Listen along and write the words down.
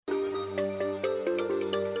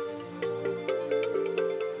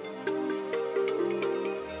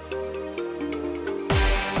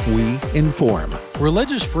we inform.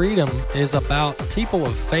 Religious freedom is about people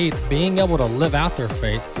of faith being able to live out their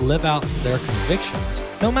faith, live out their convictions,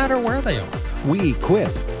 no matter where they are. We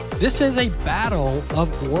equip. This is a battle of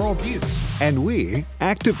worldviews. And we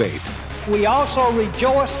activate. We also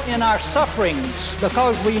rejoice in our sufferings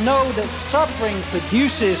because we know that suffering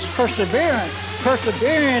produces perseverance,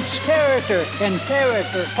 perseverance, character, and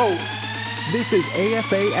character, hope. This is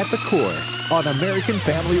AFA at the Core on American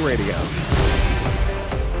Family Radio.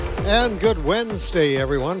 And good Wednesday,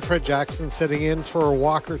 everyone. Fred Jackson sitting in for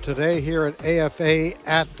Walker today here at AFA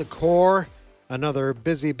at the Core. Another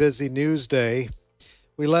busy news day.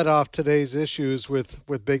 We led off today's issues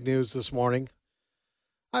with big news this morning.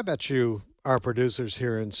 I bet you our producers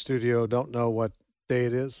here in studio don't know what day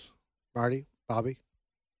it is. Marty, Bobby,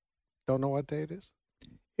 don't know what day it is?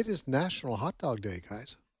 It is National Hot Dog Day,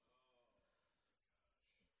 guys.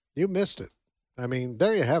 You missed it. I mean,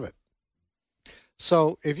 there you have it.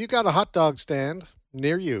 So if you got a hot dog stand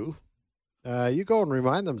near you, you go and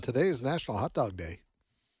remind them today is National Hot Dog Day.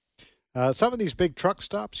 Some of these big truck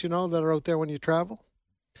stops, that are out there when you travel,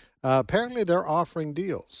 apparently they're offering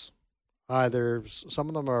deals. Either some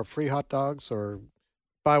of them are free hot dogs or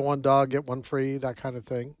buy one dog, get one free, that kind of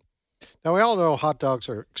thing. Now, we all know hot dogs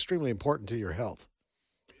are extremely important to your health.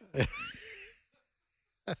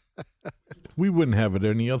 We wouldn't have it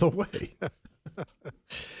any other way.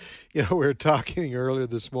 We were talking earlier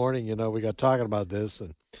this morning, we got talking about this,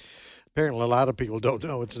 and apparently a lot of people don't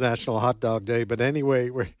know it's National Hot Dog Day. But anyway,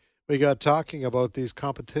 we got talking about these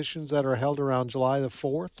competitions that are held around July the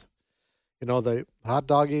 4th. The hot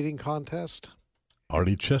dog eating contest.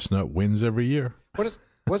 Artie Chestnut wins every year.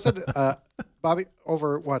 Was it, Bobby,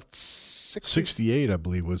 over what, 68, I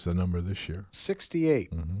believe, was the number this year. 68.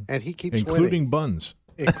 Mm-hmm. And he keeps including winning. Buns.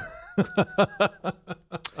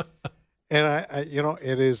 And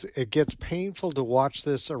it gets painful to watch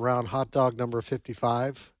this around hot dog number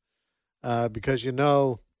 55 because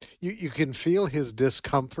you can feel his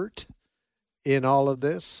discomfort in all of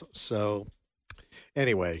this. So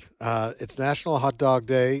anyway, it's National Hot Dog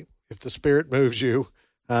Day. If the spirit moves you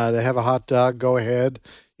to have a hot dog, go ahead.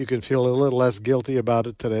 You can feel a little less guilty about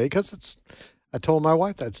it today because I told my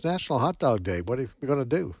wife that it's National Hot Dog Day. What are we going to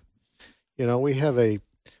do? We have a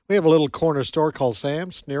little corner store called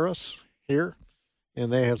Sam's near us here,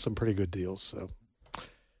 and they have some pretty good deals. So,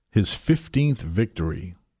 his 15th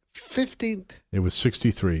victory. 15th. It was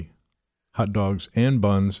 63 hot dogs and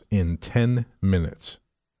buns in 10 minutes.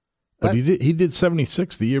 But he did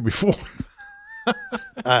 76 the year before.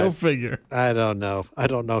 Go figure. I don't know. I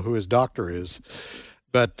don't know who his doctor is,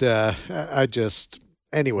 but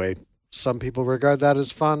anyway, some people regard that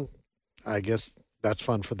as fun. I guess that's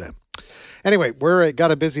fun for them. Anyway, we're got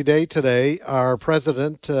a busy day today. Our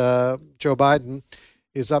president, Joe Biden,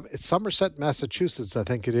 is up at Somerset, Massachusetts, I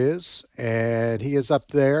think it is, and he is up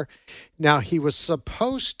there. Now, he was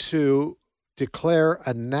supposed to declare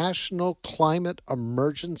a national climate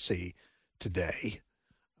emergency today,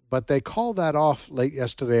 but they called that off late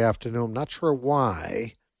yesterday afternoon. Not sure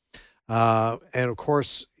why. And, of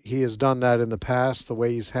course, he has done that in the past, the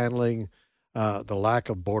way he's handling the lack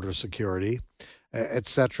of border security,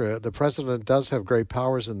 etc. The president does have great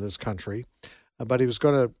powers in this country, but he was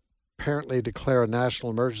going to apparently declare a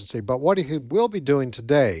national emergency. But what he will be doing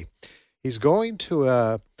today, he's going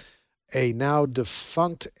to a now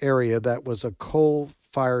defunct area that was a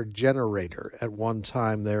coal-fired generator at one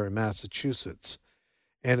time there in Massachusetts.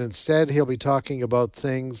 And instead, he'll be talking about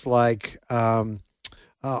things like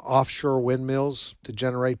offshore windmills to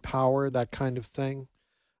generate power, that kind of thing.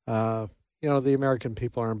 The American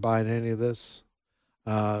people aren't buying any of this.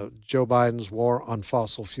 Joe Biden's war on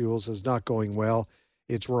fossil fuels is not going well.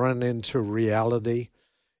 It's run into reality.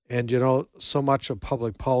 And, so much of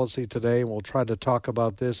public policy today, and we'll try to talk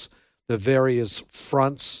about this, the various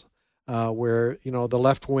fronts where, the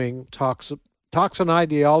left wing talks an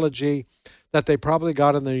ideology that they probably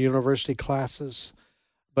got in their university classes,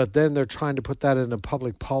 but then they're trying to put that into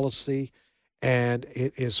public policy, and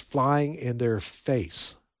it is flying in their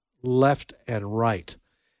face, left and right.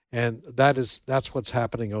 And that's what's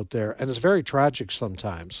happening out there. And it's very tragic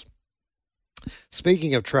sometimes.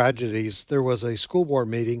 Speaking of tragedies, there was a school board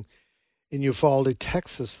meeting in Uvalde,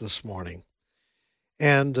 Texas this morning.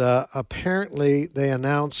 And apparently they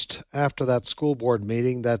announced after that school board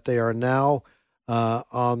meeting that they are now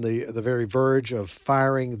on the very verge of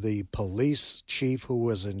firing the police chief who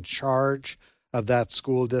was in charge of that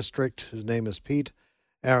school district. His name is Pete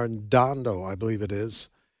Arredondo, I believe it is.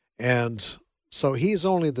 And so he's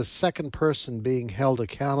only the second person being held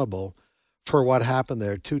accountable for what happened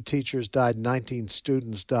there. 2 teachers died, 19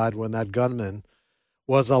 students died when that gunman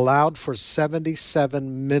was allowed for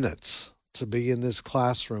 77 minutes to be in this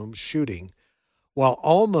classroom shooting, while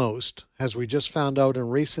almost, as we just found out in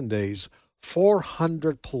recent days,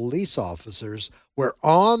 400 police officers were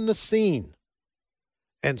on the scene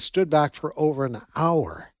and stood back for over an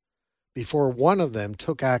hour before one of them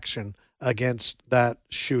took action against that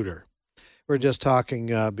shooter. We were just talking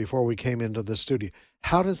before we came into the studio.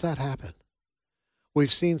 How does that happen?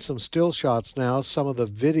 We've seen some still shots now, some of the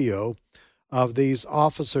video of these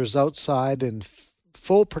officers outside in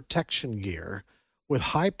full protection gear with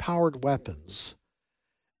high-powered weapons,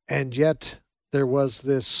 and yet there was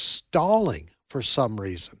this stalling for some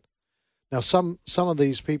reason. Now, some of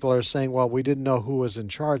these people are saying, well, we didn't know who was in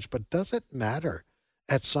charge, but does it matter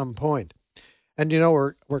at some point? And, you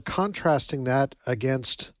know, we're contrasting that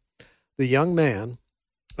against the young man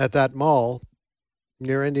at that mall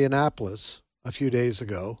near Indianapolis a few days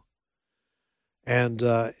ago. And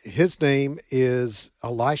his name is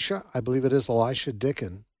Elisha, I believe it is Elisha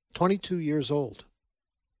Dicken, 22 years old.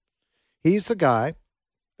 He's the guy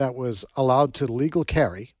that was allowed to legal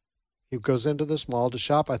carry. He goes into this mall to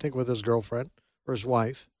shop, I think, with his girlfriend or his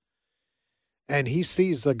wife. And he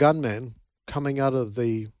sees the gunman coming out of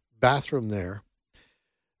the bathroom there.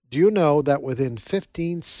 Do you know that within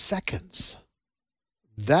 15 seconds,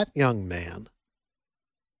 that young man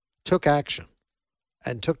took action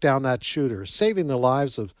and took down that shooter, saving the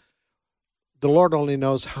lives of, the Lord only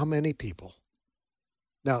knows how many people.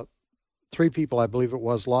 Now, 3 people, I believe it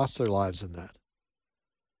was, lost their lives in that,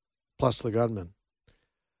 plus the gunman.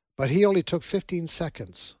 But he only took 15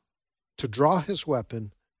 seconds to draw his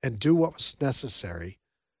weapon and do what was necessary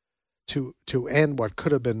to end what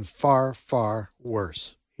could have been far, far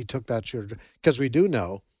worse. He took that shooter, because we do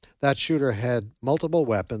know that shooter had multiple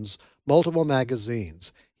weapons, multiple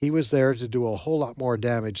magazines. He was there to do a whole lot more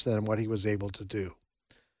damage than what he was able to do.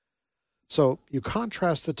 So you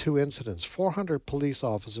contrast the two incidents, 400 police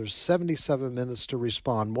officers, 77 minutes to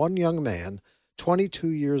respond. One young man, 22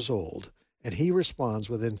 years old, and he responds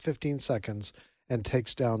within 15 seconds and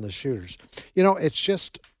takes down the shooters. You know, it's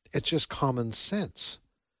just common sense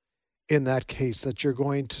in that case that you're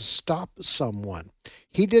going to stop someone.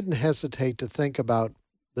 He didn't hesitate to think about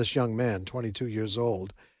this young man, 22 years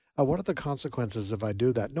old. What are the consequences if I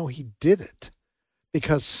do that? No, he did it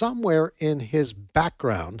because somewhere in his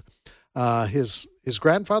background, his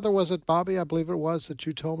grandfather, was it Bobby? I believe it was that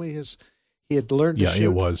you told me he had learned to shoot. Yeah,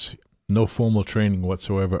 it was. No formal training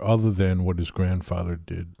whatsoever other than what his grandfather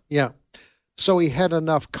did. Yeah. So he had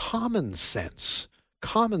enough common sense,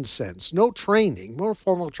 no training, more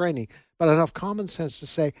formal training, but enough common sense to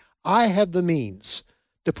say, I have the means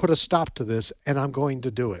to put a stop to this, and I'm going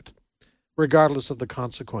to do it, regardless of the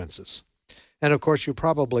consequences. And of course, you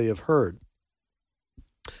probably have heard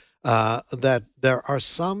that there are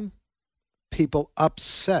some people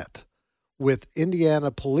upset with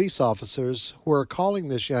Indiana police officers who are calling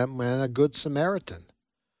this young man a good Samaritan.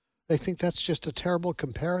 They think that's just a terrible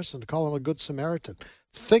comparison to call him a good Samaritan.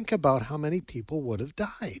 Think about how many people would have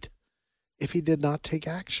died if he did not take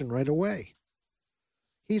action right away.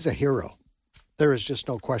 He's a hero. There is just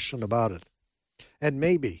no question about it. And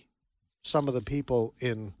maybe some of the people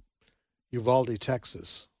in Uvalde,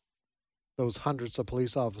 Texas, those hundreds of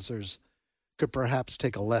police officers, could perhaps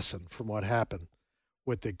take a lesson from what happened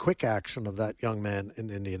with the quick action of that young man in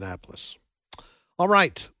Indianapolis. All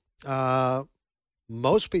right.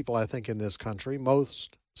 Most people, I think, in this country,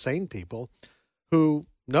 most sane people who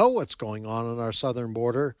know what's going on our southern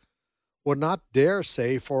border, would not dare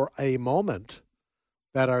say for a moment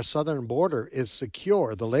that our southern border is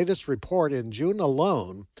secure. The latest report in June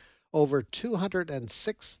alone, over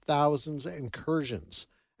 206,000 incursions,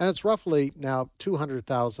 and it's roughly now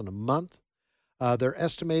 200,000 a month. They're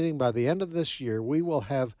estimating by the end of this year, we will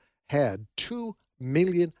have had 2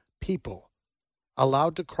 million people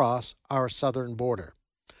allowed to cross our southern border.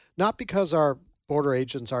 Not because our border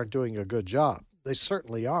agents aren't doing a good job. They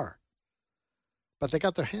certainly are. But they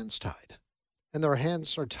got their hands tied. And their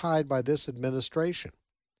hands are tied by this administration.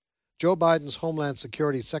 Joe Biden's Homeland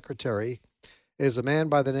Security Secretary is a man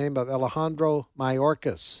by the name of Alejandro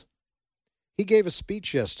Mayorkas. He gave a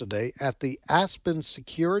speech yesterday at the Aspen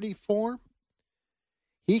Security Forum.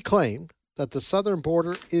 He claimed that the southern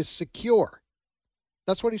border is secure.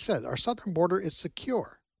 That's what he said. Our southern border is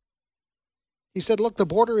secure. He said, look, the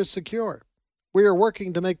border is secure. We are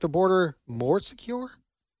working to make the border more secure.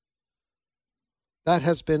 That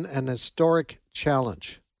has been an historic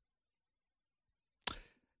challenge.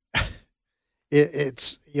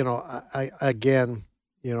 It's,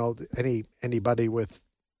 anybody with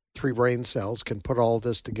 3 brain cells can put all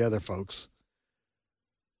this together, folks.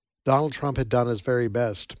 Donald Trump had done his very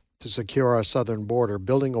best to secure our southern border,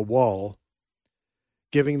 building a wall,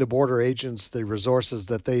 giving the border agents the resources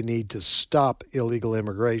that they need to stop illegal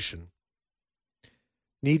immigration.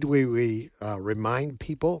 Need we remind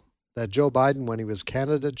people that Joe Biden, when he was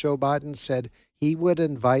candidate Joe Biden, said he would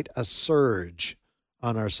invite a surge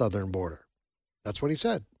on our southern border. That's what he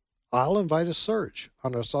said. I'll invite a surge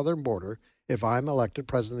on our southern border if I'm elected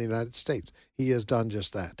president of the United States. He has done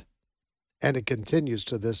just that. And it continues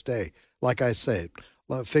to this day. Like I said,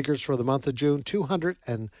 figures for the month of June,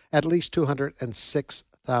 at least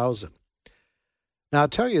 206,000. Now, I'll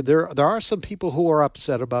tell you, there are some people who are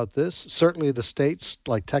upset about this. Certainly the states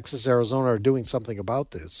like Texas, Arizona are doing something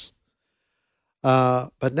about this.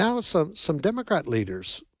 But now some Democrat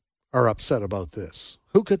leaders are upset about this.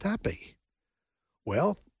 Who could that be?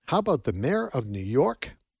 Well, how about the mayor of New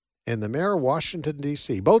York and the mayor of Washington,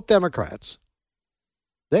 D.C., both Democrats?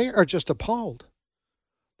 They are just appalled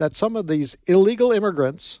that some of these illegal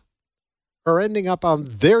immigrants are ending up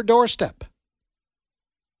on their doorstep.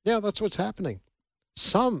 Yeah, that's what's happening.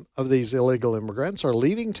 Some of these illegal immigrants are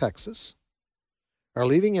leaving Texas, are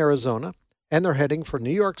leaving Arizona, and they're heading for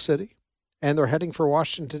New York City, and they're heading for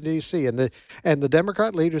Washington, D.C., and the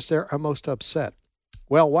Democrat leaders there are most upset.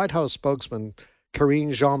 Well, White House spokesman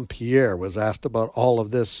Karine Jean-Pierre was asked about all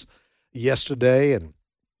of this yesterday, and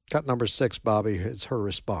cut number 6, Bobby, is her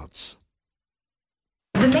response.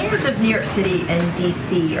 The mayors of New York City and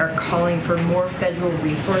D.C. are calling for more federal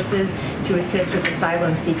resources to assist with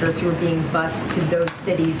asylum seekers who are being bused to those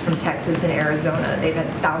cities from Texas and Arizona. They've had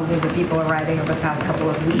thousands of people arriving over the past couple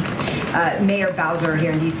of weeks. Mayor Bowser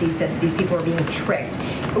here in D.C. said that these people are being tricked.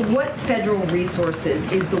 What federal resources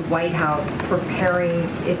is the White House preparing,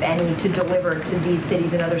 if any, to deliver to these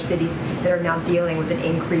cities and other cities that are now dealing with an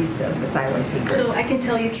increase of asylum seekers? So I can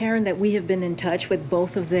tell you, Karen, that we have been in touch with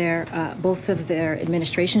both of their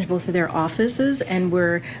administrations, both of their offices, and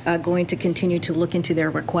we're going to continue to look into their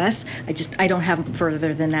requests. I don't have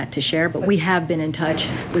further than that to share, but we have been in touch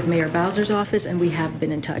with Mayor Bowser's office, and we have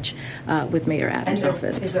been in touch with Mayor Adams'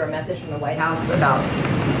 office. Is there a message from the White House about?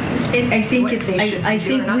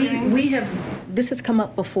 We have. This has come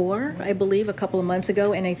up before, I believe, a couple of months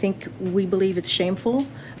ago, and I think we believe it's shameful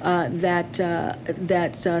that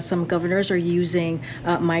some governors are using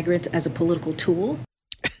migrants as a political tool.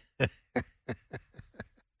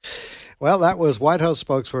 Well, that was White House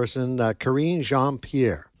spokesperson Karine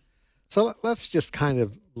Jean-Pierre. So let's just kind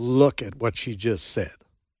of look at what she just said.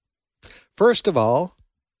 First of all,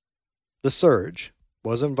 the surge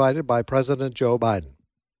was invited by President Joe Biden.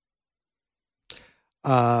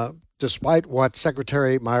 Despite what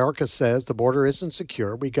Secretary Mayorkas says, the border isn't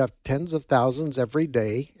secure. We got tens of thousands every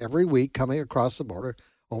day, every week coming across the border,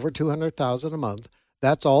 over 200,000 a month.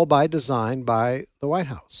 That's all by design by the White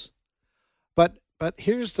House. But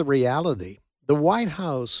here's the reality. The White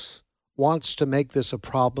House wants to make this a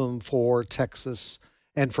problem for Texas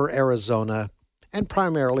and for Arizona and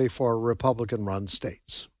primarily for Republican-run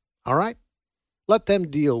states. All right? Let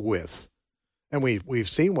them deal with. And we've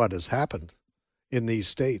seen what has happened in these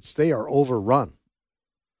states. They are overrun.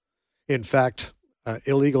 In fact,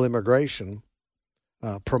 illegal immigration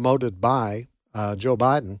promoted by Joe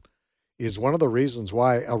Biden is one of the reasons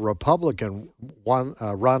why a Republican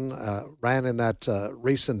ran in that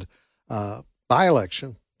recent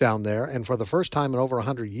by-election down there. And for the first time in over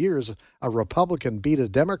 100 years, a Republican beat a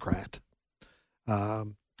Democrat.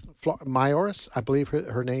 Mayorkas, I believe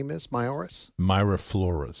her name is Mayorkas? Mayra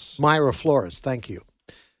Flores. Mayra Flores, thank you.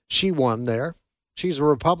 She won there. She's a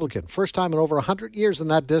Republican. First time in over 100 years in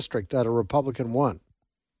that district that a Republican won.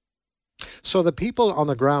 So the people on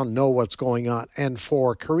the ground know what's going on. And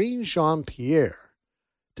for Karine Jean-Pierre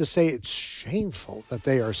to say it's shameful that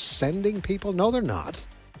they are sending people, no, they're not.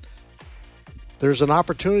 There's an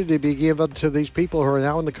opportunity to be given to these people who are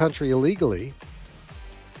now in the country illegally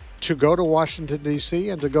to go to Washington, D.C.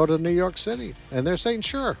 and to go to New York City. And they're saying,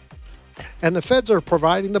 sure. And the feds are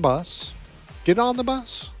providing the bus. Get on the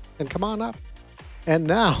bus and come on up. And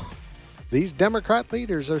now these Democrat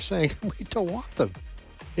leaders are saying, we don't want them.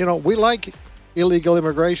 You know, we like illegal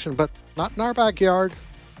immigration, but not in our backyard.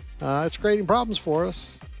 It's creating problems for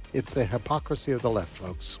us. It's the hypocrisy of the left,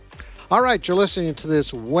 folks. All right, you're listening to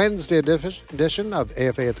this Wednesday edition of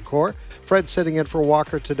AFA at the Core. Fred sitting in for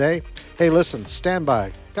Walker today. Hey, listen, stand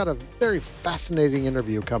by. Got a very fascinating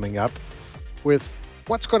interview coming up with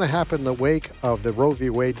what's going to happen in the wake of the Roe v.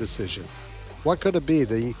 Wade decision. What could it be?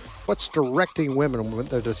 What's directing women with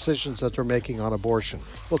their decisions that they're making on abortion?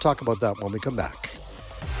 We'll talk about that when we come back.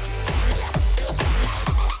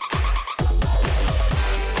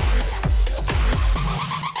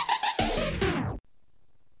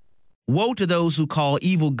 Woe to those who call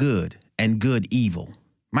evil good and good evil,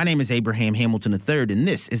 My name is Abraham Hamilton III, and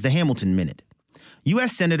this is the Hamilton Minute.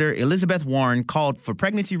 U.S. Senator Elizabeth Warren called for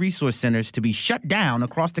pregnancy resource centers to be shut down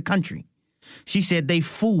across the country. She said they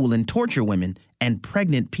fool and torture women and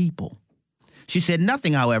pregnant people. She said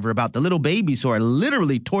nothing, however, about the little babies who are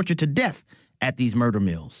literally tortured to death at these murder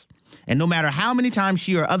mills. And no matter how many times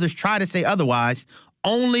she or others try to say otherwise,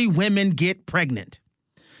 only women get pregnant.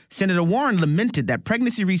 Senator Warren lamented that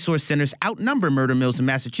pregnancy resource centers outnumber murder mills in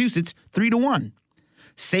Massachusetts 3-1.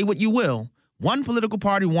 Say what you will, one political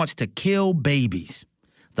party wants to kill babies.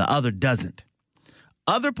 The other doesn't.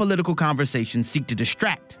 Other political conversations seek to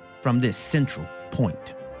distract from this central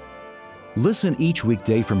point. Listen each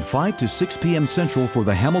weekday from 5 to 6 p.m. Central for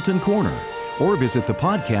the Hamilton Corner, or visit the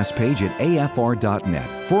podcast page at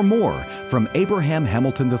afr.net for more from Abraham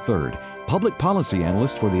Hamilton III, Public Policy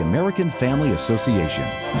Analyst for the American Family Association.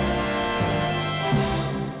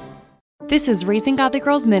 This is Raising Godly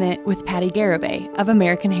Girls Minute with Patty Garibay of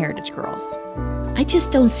American Heritage Girls. I just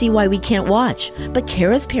don't see why we can't watch. But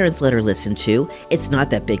Kara's parents let her listen to. It's not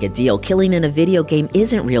that big a deal. Killing in a video game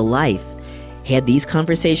isn't real life. Had these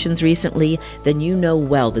conversations recently? Then you know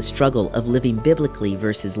well the struggle of living biblically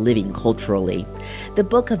versus living culturally. The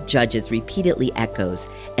book of Judges repeatedly echoes,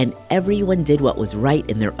 and everyone did what was right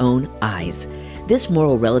in their own eyes. This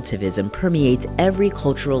moral relativism permeates every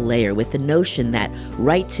cultural layer with the notion that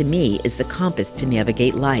right to me is the compass to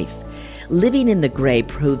navigate life. Living in the gray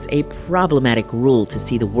proves a problematic rule to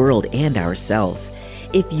see the world and ourselves.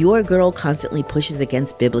 If your girl constantly pushes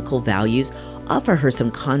against biblical values, offer her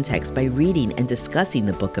some context by reading and discussing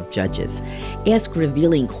the book of Judges. Ask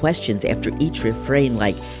revealing questions after each refrain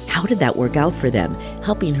like, how did that work out for them?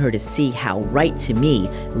 Helping her to see how right to me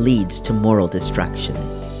leads to moral destruction.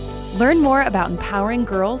 Learn more about empowering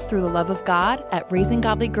girls through the love of God at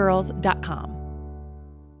raisinggodlygirls.com.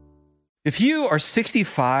 If you are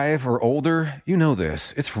 65 or older, you know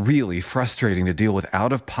this. It's really frustrating to deal with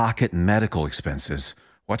out-of-pocket medical expenses,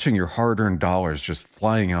 watching your hard-earned dollars just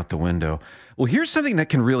flying out the window. Well, here's something that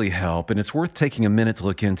can really help, and it's worth taking a minute to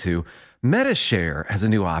look into. Medi-Share has a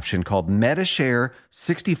new option called Medi-Share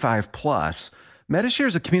 65 Plus. Medi-Share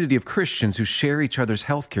is a community of Christians who share each other's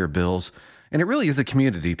healthcare bills, and it really is a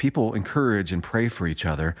community. People encourage and pray for each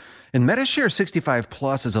other. And Medi-Share 65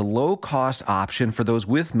 Plus is a low-cost option for those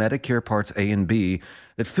with Medicare Parts A and B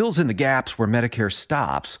that fills in the gaps where Medicare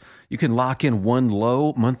stops. You can lock in one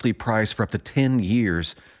low monthly price for up to 10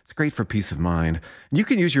 years. It's great for peace of mind. You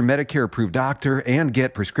can use your Medicare-approved doctor and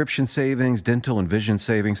get prescription savings, dental and vision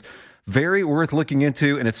savings. Very worth looking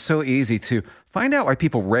into, and it's so easy to find out why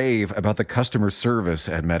people rave about the customer service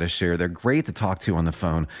at Medi-Share. They're great to talk to on the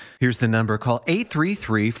phone. Here's the number. Call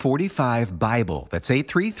 833-45-BIBLE. That's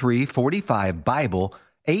 833-45-BIBLE,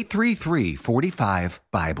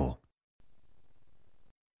 833-45-BIBLE.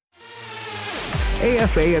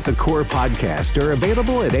 AFA at the Core podcast are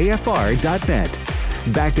available at afr.net.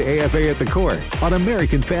 Back to AFA at the Core on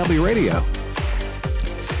American Family Radio.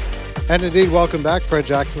 And indeed, welcome back. Fred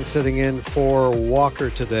Jackson sitting in for Walker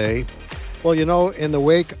today. Well, you know, in the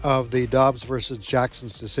wake of the Dobbs versus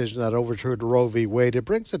Jackson's decision that overturned Roe v. Wade, it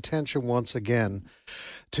brings attention once again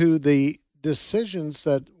to the decisions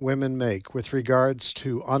that women make with regards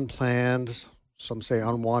to unplanned, some say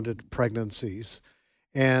unwanted pregnancies.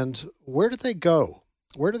 And where do they go?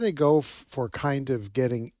 Where do they go for kind of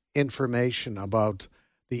getting information about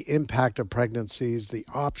the impact of pregnancies, the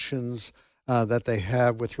options that they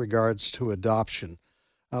have with regards to adoption?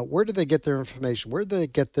 Where do they get their information? Where do they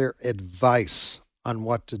get their advice on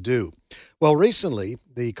what to do? Well, recently,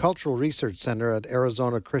 the Cultural Research Center at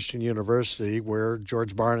Arizona Christian University, where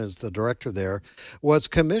George Barna is the director there, was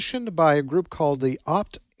commissioned by a group called the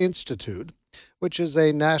Opt Institute, which is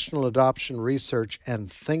a national adoption research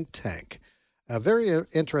and think tank. A very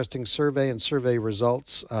interesting survey and survey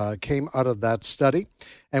results came out of that study.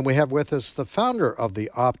 And we have with us the founder of the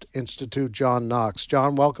Opt Institute, John Knox.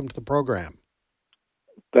 John, welcome to the program.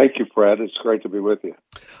 Thank you, Fred. It's great to be with you.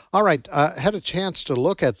 All right. I had a chance to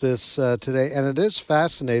look at this today, and it is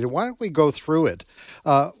fascinating. Why don't we go through it?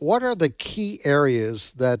 What are the key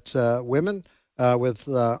areas that women with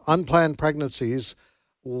unplanned pregnancies,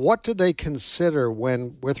 what do they consider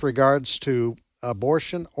when, with regards to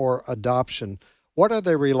abortion or adoption? What are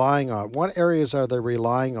they relying on? What areas are they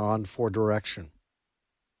relying on for direction?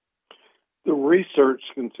 The research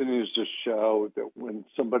continues to show that when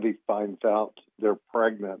somebody finds out they're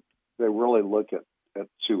pregnant, they really look at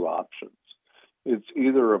two options. It's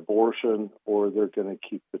either abortion or they're going to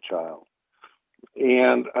keep the child.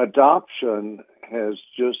 And adoption has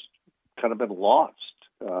just kind of been lost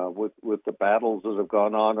with the battles that have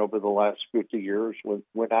gone on over the last 50 years.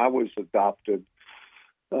 When I was adopted,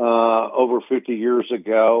 over 50 years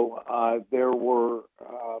ago, there were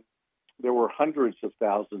hundreds of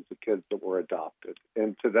thousands of kids that were adopted.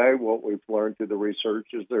 And today, what we've learned through the research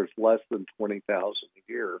is there's less than 20,000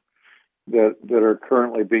 a year that are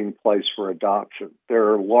currently being placed for adoption.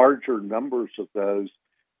 There are larger numbers of those,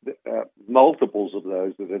 multiples of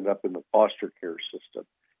those that end up in the foster care system,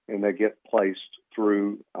 and they get placed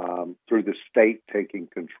through the state taking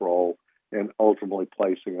control and ultimately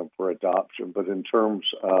placing them for adoption. But in terms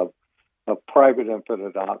of private infant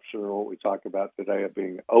adoption, or what we talk about today of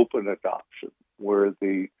being open adoption, where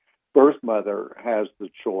the birth mother has the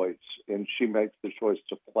choice and she makes the choice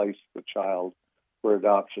to place the child for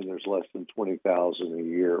adoption, there's less than 20,000 a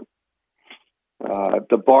year.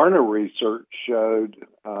 The Barna research showed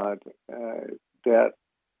that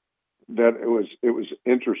it was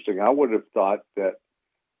interesting. I would have thought that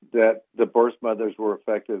the birth mothers were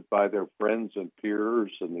affected by their friends and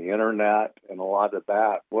peers and the internet and a lot of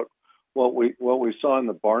that. What we saw in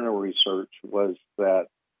the Barna research was that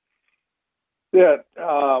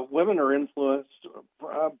women are influenced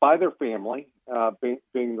by their family,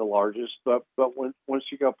 being the largest, but once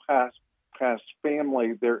you go past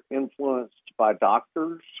family, they're influenced by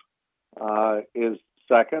doctors, is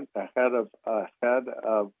second, ahead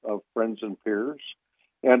of friends and peers,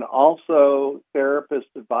 and also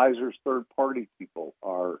therapists, advisors, third party people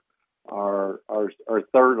are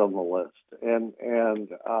third on the list, and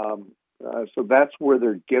so that's where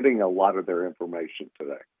they're getting a lot of their information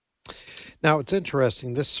today. Now, it's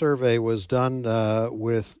interesting. This survey was done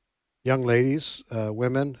with young ladies,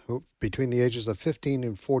 women who between the ages of 15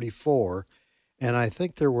 and 44. And I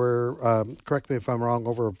think there were, correct me if I'm wrong,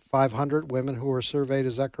 over 500 women who were surveyed.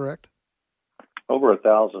 Is that correct? Over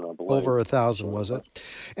 1,000, I believe. Over 1,000, was it?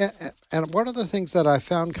 And one of the things that I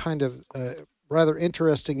found kind of rather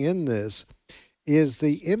interesting in this is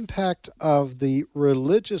the impact of the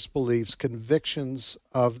religious beliefs, convictions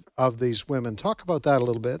of these women. Talk about that a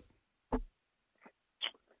little bit.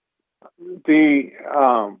 The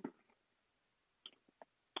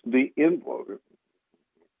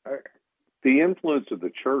influence of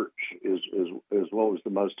the church is what was the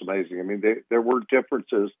most amazing. I mean, there were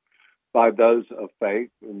differences by those of faith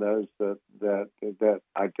and those that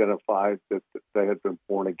identified that they had been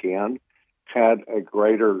born again, had a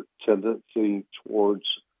greater tendency towards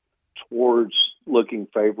looking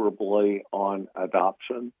favorably on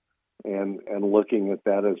adoption and looking at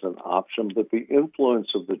that as an option. But the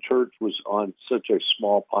influence of the church was on such a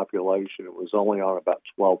small population. It was only on about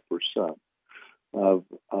 12% of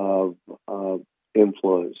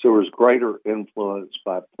influence. There was greater influence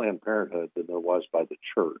by Planned Parenthood than there was by the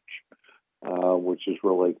church, which is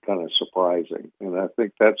really kind of surprising. And I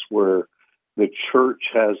think that's where the church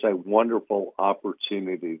has a wonderful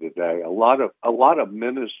opportunity today. A lot of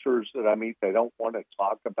ministers that I meet, they don't want to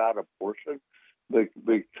talk about abortion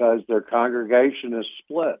because their congregation is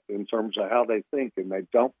split in terms of how they think, and they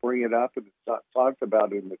don't bring it up, and it's not talked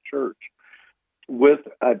about in the church. With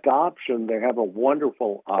adoption, they have a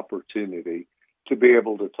wonderful opportunity to be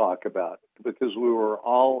able to talk about it because we were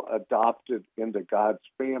all adopted into God's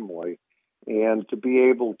family, and to be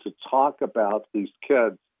able to talk about these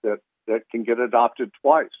kids that can get adopted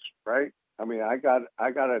twice, right? I mean, I got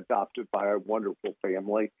adopted by a wonderful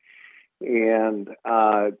family, and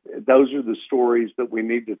those are the stories that we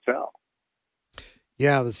need to tell.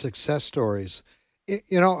 Yeah, the success stories.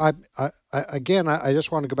 You know, I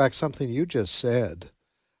just want to go back to something you just said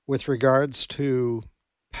with regards to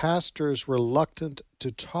pastors reluctant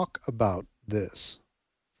to talk about this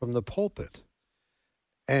from the pulpit.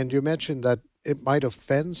 And you mentioned that it might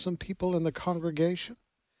offend some people in the congregation.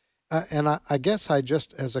 And I guess I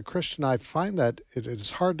just, as a Christian, I find that it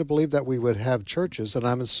is hard to believe that we would have churches, and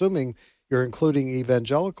I'm assuming you're including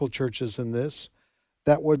evangelical churches in this,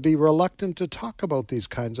 that would be reluctant to talk about these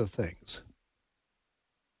kinds of things.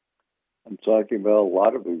 I'm talking about a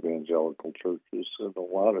lot of evangelical churches and a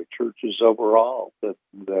lot of churches overall that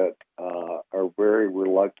are very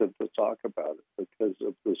reluctant to talk about it because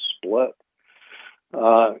of the split.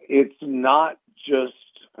 It's not just,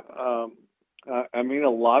 I mean, a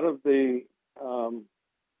lot of the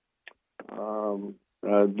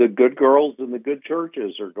good girls in the good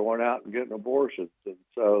churches are going out and getting abortions, and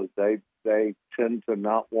so they tend to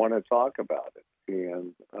not want to talk about it.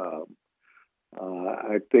 And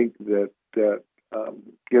I think that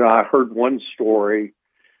I heard one story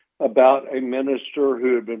about a minister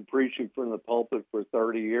who had been preaching from the pulpit for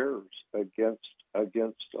 30 years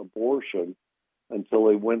against abortion until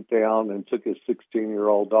he went down and took his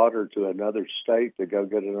 16-year-old daughter to another state to go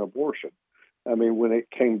get an abortion. I mean, when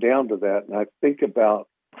it came down to that, and I think about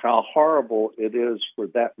how horrible it is for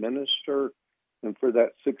that minister and for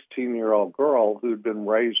that 16-year-old girl who'd been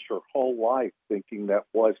raised her whole life thinking that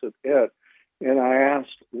wasn't it. And I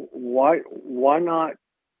asked, why not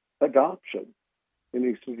adoption? And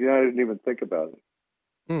he said, I didn't even think about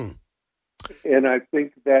it. And I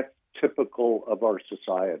think that's typical of our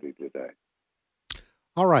society today.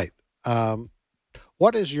 All right.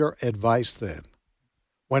 What is your advice then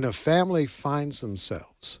when a family finds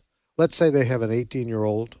themselves, let's say they have an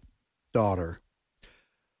 18-year-old daughter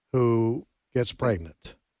who gets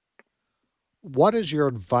pregnant? What is your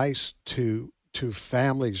advice to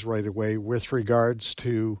families right away with regards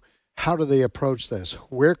to how do they approach this?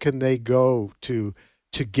 Where can they go to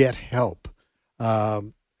get help?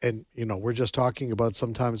 And, we're just talking about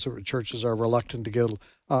sometimes churches are reluctant to get,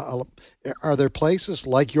 are there places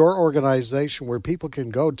like your organization where people can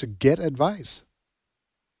go to get advice?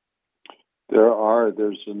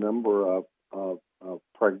 There's a number of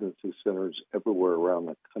pregnancy centers everywhere around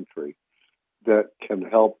the country that can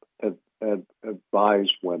help advise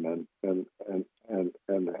women and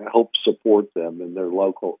help support them in their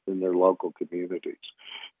local communities,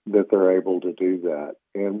 that they're able to do that.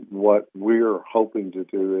 And what we're hoping to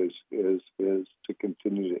do is to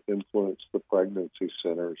continue to influence the pregnancy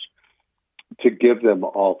centers to give them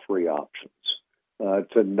all three options,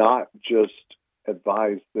 to not just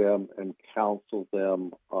advise them and counsel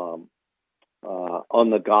them on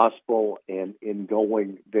the gospel and in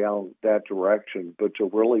going down that direction, but to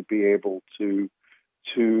really be able to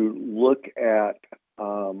look at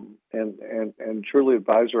and truly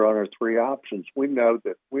advise her on our three options. We know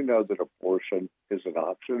that abortion is an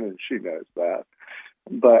option, and she knows that.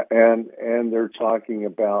 But and they're talking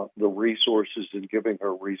about the resources and giving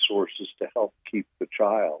her resources to help keep the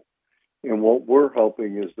child. And what we're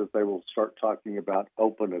hoping is that they will start talking about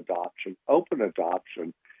open adoption. Open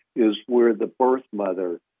adoption is where the birth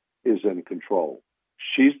mother is in control.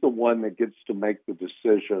 She's the one that gets to make the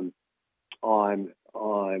decision on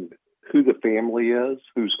who the family is,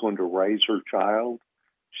 who's going to raise her child.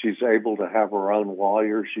 She's able to have her own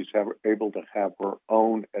lawyer. She's able to have her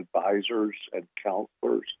own advisors and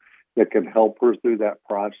counselors that can help her through that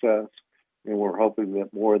process. And we're hoping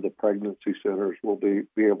that more of the pregnancy centers will be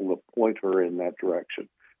able to point her in that direction.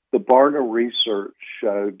 The Barna research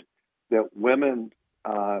showed that women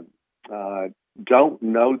don't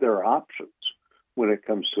know their options when it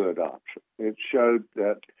comes to adoption. It showed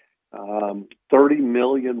that 30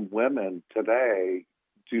 million women today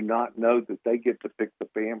do not know that they get to pick the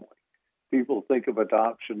family. People think of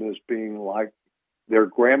adoption as being like their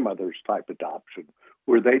grandmother's type adoption,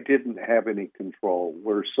 where they didn't have any control,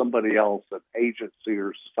 where somebody else, an agency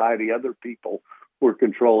or society, other people were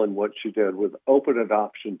controlling what she did. With open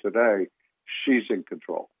adoption today, she's in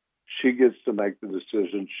control. She gets to make the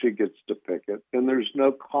decision. She gets to pick it. And there's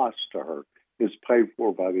no cost to her. It's paid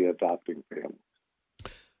for by the adopting family.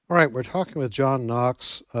 All right, we're talking with John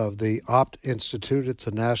Knox of the Opt Institute. It's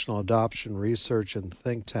a national adoption research and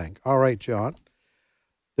think tank. All right, John,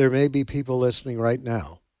 there may be people listening right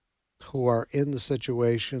now who are in the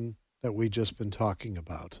situation that we've just been talking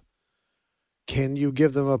about. Can you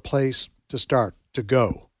give them a place to start, to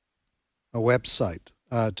go, a website,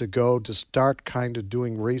 to go, to start kind of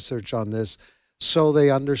doing research on this so they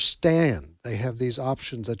understand they have these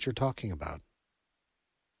options that you're talking about?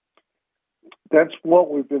 That's what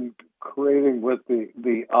we've been creating with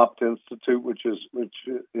the Opt Institute, which is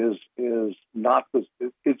not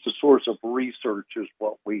it's a source of research is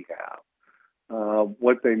what we have.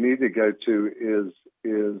 What they need to go to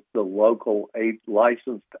is the local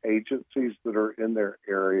licensed agencies that are in their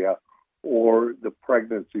area, or the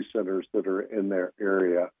pregnancy centers that are in their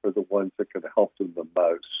area are the ones that can help them the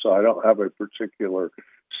most. So I don't have a particular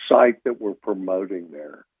site that we're promoting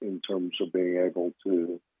there in terms of being able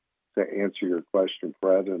to answer your question,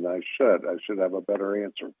 Fred, and I should have a better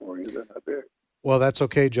answer for you than I did. Well, that's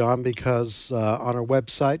okay, John, because on our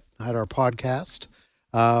website, at our podcast,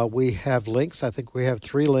 we have links. I think we have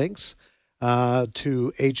 3 links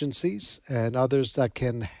to agencies and others that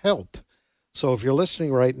can help. So if you're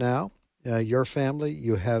listening right now, your family,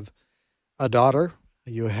 you have a daughter,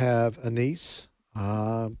 you have a niece,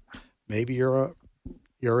 maybe you're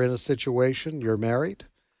in a situation, you're married,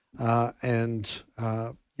 and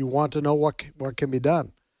you want to know what can be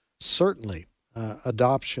done. Certainly,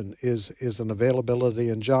 adoption is an availability.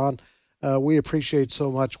 And John, we appreciate so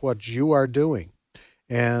much what you are doing.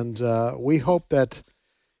 And we hope that,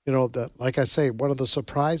 that, like I say, one of the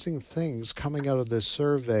surprising things coming out of this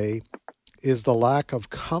survey is the lack of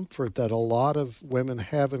comfort that a lot of women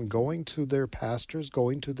have in going to their pastors,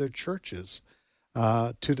 going to their churches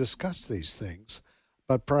to discuss these things.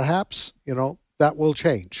 But perhaps, that will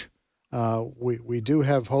change. We do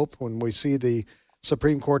have hope when we see the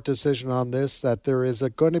Supreme Court decision on this that there is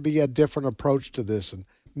going to be a different approach to this. And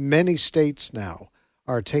many states now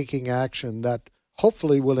are taking action that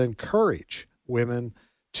hopefully will encourage women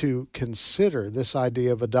to consider this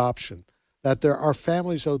idea of adoption, that there are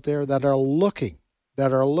families out there that are looking,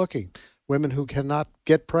 women who cannot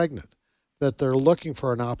get pregnant, that they're looking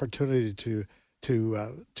for an opportunity to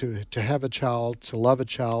have a child, to love a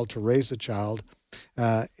child, to raise a child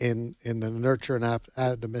in the nurture and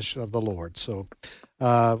admonition of the Lord. So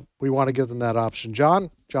we want to give them that option. John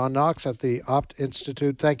Knox at the Opt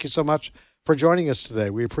Institute, thank you so much for joining us today.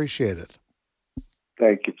 We appreciate it.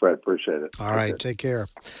 Thank you, Fred. Appreciate it. All right, take care.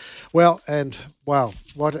 Well, and wow,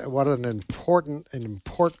 what an important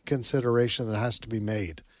consideration that has to be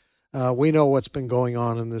made. We know what's been going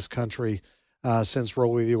on in this country since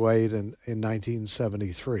Roe v. Wade in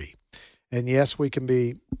 1973. And yes, we can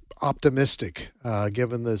be optimistic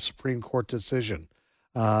given the Supreme Court decision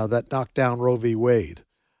that knocked down Roe v. Wade.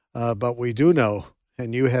 But we do know,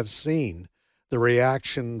 and you have seen, the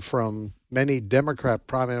reaction from many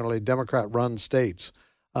primarily Democrat-run states.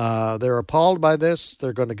 They're appalled by this.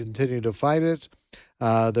 They're going to continue to fight it.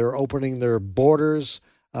 They're opening their borders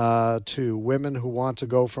to women who want to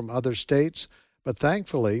go from other states. But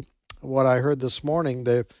thankfully, what I heard this morning,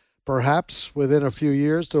 that perhaps within a few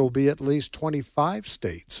years, there will be at least 25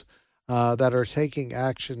 states that are taking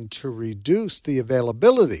action to reduce the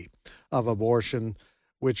availability of abortion,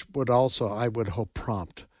 which would also, I would hope,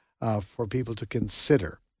 prompt for people to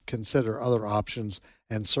consider other options,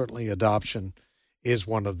 and certainly adoption is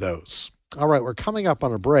one of those. All right, we're coming up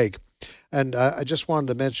on a break, and I just wanted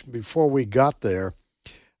to mention before we got there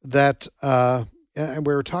that, and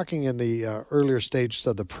we were talking in the earlier stages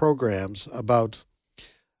of the programs about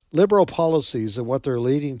liberal policies and what they're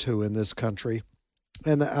leading to in this country.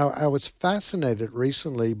 And I was fascinated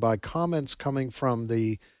recently by comments coming from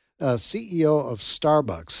the CEO of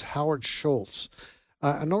Starbucks, Howard Schultz.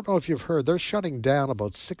 I don't know if you've heard, they're shutting down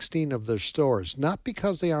about 16 of their stores, not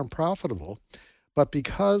because they aren't profitable, but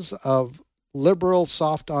because of liberal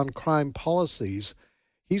soft-on-crime policies.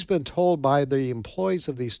 He's been told by the employees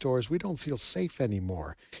of these stores, we don't feel safe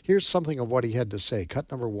anymore. Here's something of what he had to say. Cut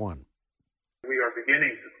number 1. We are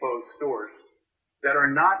beginning to close stores that are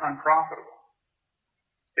not unprofitable.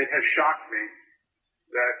 It has shocked me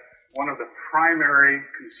that one of the primary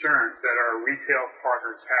concerns that our retail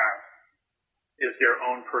partners have is their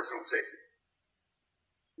own personal safety.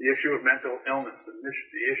 The issue of mental illness,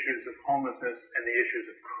 the issues of homelessness, and the issues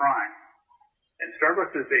of crime. And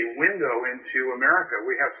Starbucks is a window into America.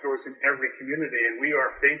 We have stores in every community, and we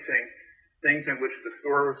are facing things in which the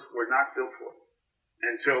stores were not built for.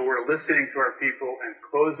 And so we're listening to our people and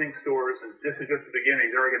closing stores, and this is just the beginning.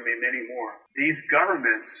 There are going to be many more. These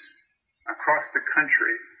governments across the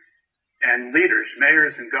country and leaders,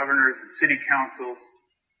 mayors and governors and city councils,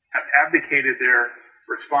 have abdicated their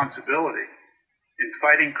responsibility in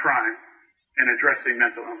fighting crime and addressing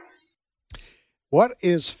mental illness. What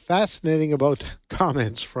is fascinating about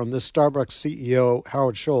comments from the Starbucks CEO,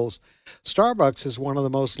 Howard Schultz, Starbucks is one of the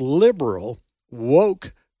most liberal,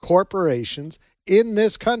 woke corporations in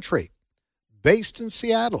this country, based in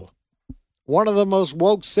Seattle, one of the most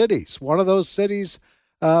woke cities, one of those cities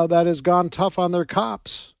that has gone tough on their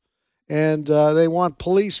cops, and they want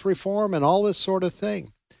police reform and all this sort of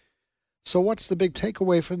thing. So what's the big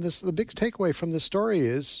takeaway from this? The big takeaway from this story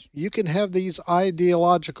is you can have these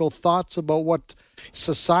ideological thoughts about what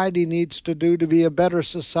society needs to do to be a better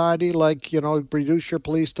society, like, reduce your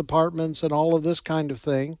police departments and all of this kind of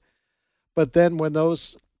thing. But then when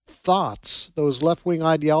those thoughts, those left-wing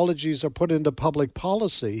ideologies are put into public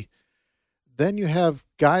policy, then you have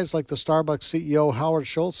guys like the Starbucks CEO, Howard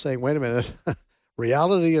Schultz, saying, wait a minute,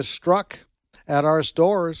 reality is struck at our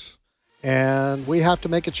stores, and we have to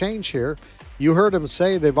make a change here. You heard him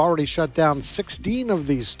say they've already shut down 16 of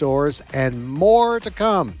these stores and more to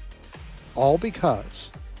come, all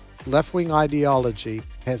because left-wing ideology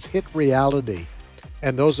has hit reality,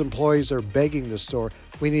 and those employees are begging the store,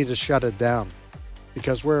 we need to shut it down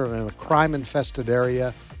because we're in a crime-infested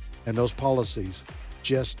area, and those policies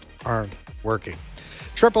just aren't working.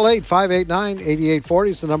 888-589-8840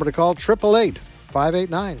 is the number to call.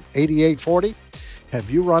 888-589-8840. Have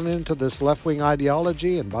you run into this left-wing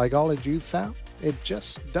ideology, and by golly, you found it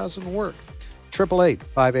just doesn't work?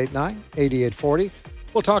 888-589-8840.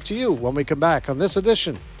 We'll talk to you when we come back on this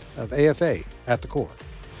edition of AFA at the Core.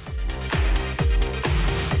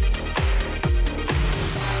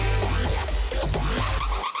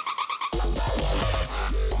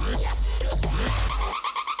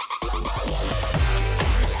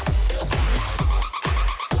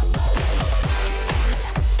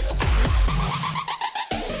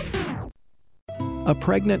 A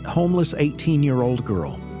pregnant, homeless 18-year-old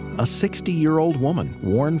girl. A 60-year-old woman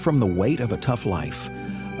worn from the weight of a tough life.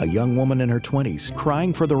 A young woman in her 20s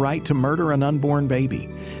crying for the right to murder an unborn baby.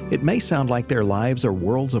 It may sound like their lives are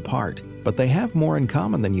worlds apart, but they have more in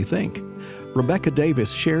common than you think. Rebecca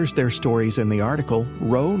Davis shares their stories in the article,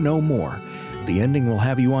 Row No More. The ending will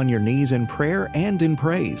have you on your knees in prayer and in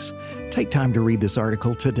praise. Take time to read this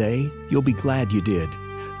article today. You'll be glad you did.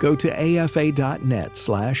 Go to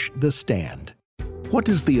afa.net/thestand. What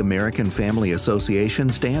does the American Family Association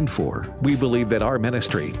stand for? We believe that our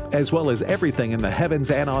ministry, as well as everything in the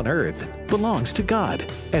heavens and on earth, belongs to God,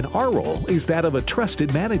 and our role is that of a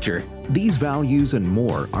trusted manager. These values and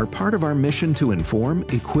more are part of our mission to inform,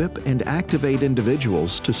 equip, and activate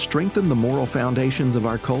individuals to strengthen the moral foundations of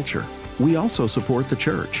our culture. We also support the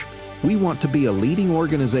church. We want to be a leading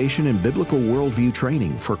organization in biblical worldview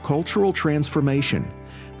training for cultural transformation.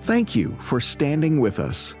 Thank you for standing with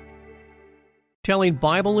us. Telling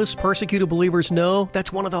Bibleless, persecuted believers no,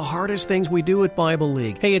 that's one of the hardest things we do at Bible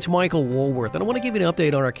League. Hey, it's Michael Woolworth, and I want to give you an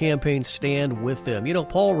update on our campaign, Stand With Them. You know,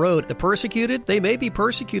 Paul wrote, the persecuted, they may be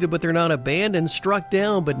persecuted, but they're not abandoned, struck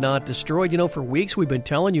down, but not destroyed. You know, for weeks we've been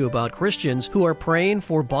telling you about Christians who are praying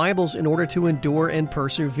for Bibles in order to endure and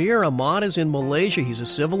persevere. Ahmad is in Malaysia. He's a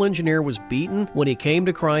civil engineer, was beaten. When he came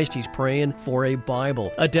to Christ, he's praying for a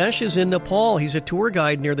Bible. Adesh is in Nepal. He's a tour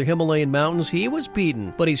guide near the Himalayan mountains. He was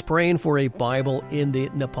beaten, but he's praying for a Bible in the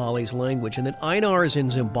Nepalese language. And then Einar is in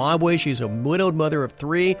Zimbabwe. She's a widowed mother of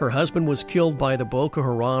 3. Her husband was killed by the Boko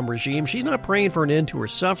Haram regime. She's not praying for an end to her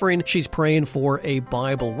suffering. She's praying for a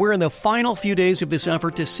Bible. We're in the final few days of this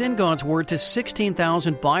effort to send God's Word to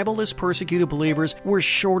 16,000 Bibleless persecuted believers. We're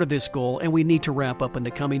short of this goal, and we need to wrap up in the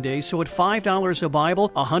coming days. So at $5 a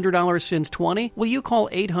Bible, $100 sends 20. Will you call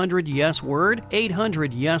 800-YES-WORD?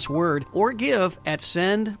 800-YES-WORD, or give at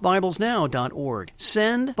sendbiblesnow.org.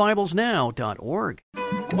 Sendbiblesnow.org.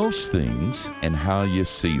 Most things and how you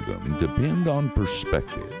see them depend on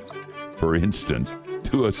perspective. For instance,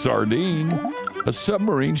 to a sardine, a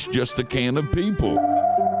submarine's just a can of people.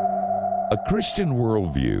 A Christian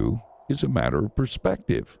worldview is a matter of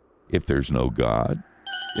perspective. If there's no God,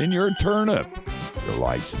 then you're a turnip. Your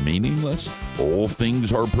life's meaningless. All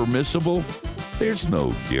things are permissible. There's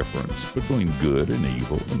no difference between good and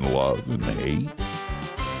evil and love and hate.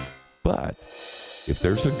 But if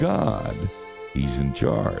there's a God, He's in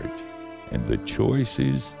charge, and the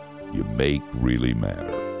choices you make really matter.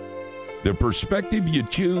 The perspective you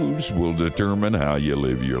choose will determine how you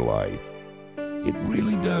live your life. It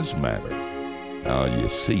really does matter how you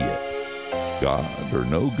see it. God or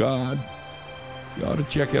no God, you ought to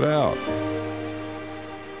check it out.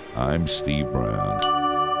 I'm Steve Brown.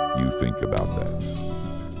 You think about that.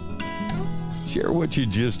 Share what you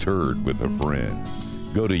just heard with a friend.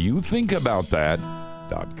 Go to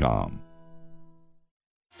youthinkaboutthat.com.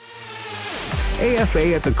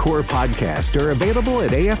 AFA at the Core podcast are available at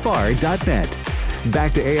afr.net.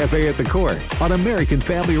 Back to AFA at the Core on American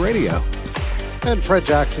Family Radio. And Fred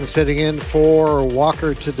Jackson sitting in for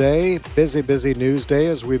Walker today. Busy news day,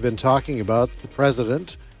 as we've been talking about. The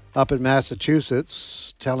president up in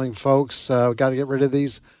Massachusetts telling folks we've got to get rid of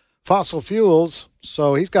these fossil fuels.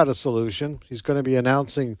 So he's got a solution. He's going to be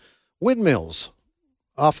announcing windmills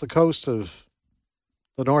off the coast of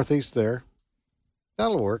the Northeast there.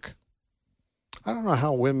 That'll work. I don't know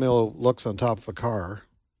how a windmill looks on top of a car.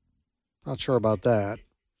 Not sure about that.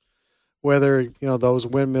 Whether, those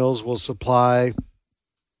windmills will supply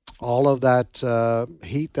all of that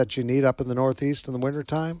heat that you need up in the Northeast in the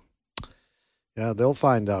wintertime. Yeah, they'll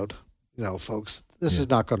find out. Folks, this is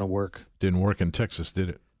not going to work. Didn't work in Texas, did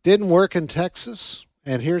it? Didn't work in Texas.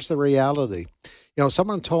 And here's the reality.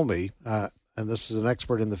 Someone told me, and this is an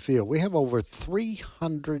expert in the field, we have over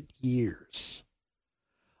 300 years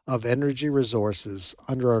of energy resources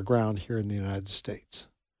under our ground here in the United States.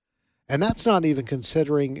 And that's not even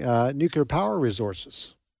considering nuclear power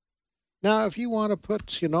resources. Now, if you want to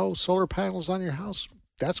put, solar panels on your house,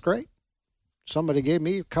 that's great. Somebody gave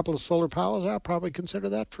me a couple of solar panels, I'll probably consider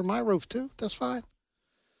that for my roof too. That's fine.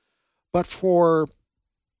 But for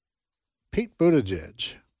Pete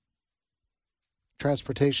Buttigieg,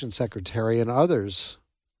 Transportation Secretary, and others,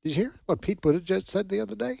 did you hear what Pete Buttigieg said the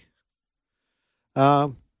other day?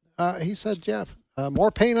 He said,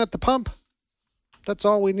 more pain at the pump. That's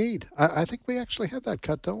all we need. I think we actually have that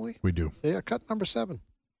cut, don't we? We do. Yeah, cut number 7.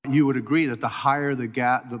 You would agree that the higher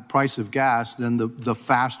the price of gas, then the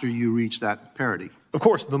faster you reach that parity. Of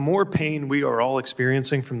course, the more pain we are all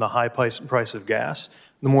experiencing from the high price of gas,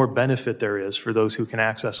 the more benefit there is for those who can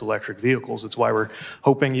access electric vehicles. It's why we're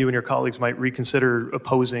hoping you and your colleagues might reconsider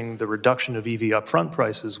opposing the reduction of EV upfront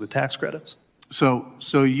prices with tax credits.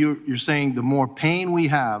 So you're saying the more pain we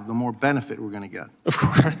have, the more benefit we're going to get. Of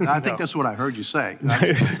course. I think that's what I heard you say.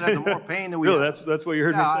 You said the more pain that we have. That's what you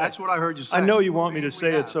heard me say. That's what I heard you say. I know you want me to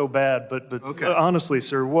say it so bad, but Okay. honestly,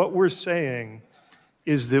 sir, what we're saying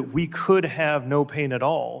is that we could have no pain at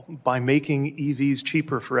all by making EVs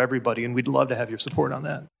cheaper for everybody, and we'd love to have your support on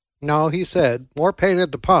that. No, he said more pain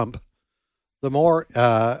at the pump, the more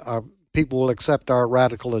people will accept our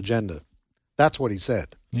radical agenda. That's what he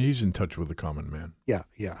said. He's in touch with the common man.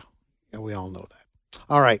 Yeah, and we all know that.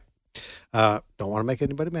 All right. Don't want to make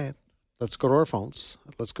anybody mad. Let's go to our phones.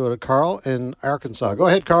 Let's go to Carl in Arkansas. Go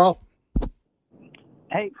ahead, Carl.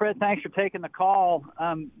 Hey, Fred, thanks for taking the call.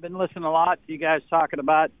 Been listening a lot to you guys talking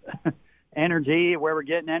about energy, where we're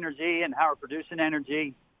getting energy and how we're producing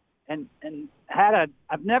energy. And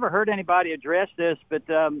I've never heard anybody address this, but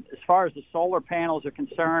as far as the solar panels are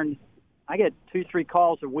concerned, I get 2-3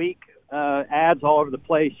 calls a week, ads all over the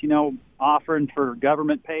place, offering for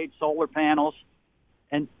government-paid solar panels.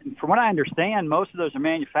 And from what I understand, most of those are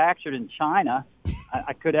manufactured in China.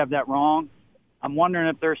 I could have that wrong. I'm wondering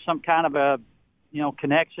if there's some kind of a,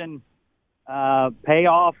 connection,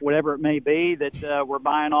 payoff, whatever it may be, that we're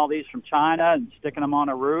buying all these from China and sticking them on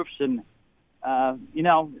our roofs. And,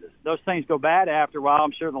 those things go bad after a while.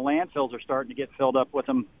 I'm sure the landfills are starting to get filled up with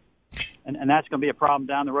them. And that's going to be a problem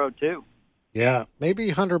down the road, too. Yeah, maybe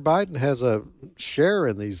Hunter Biden has a share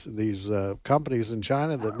in these companies in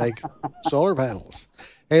China that make solar panels.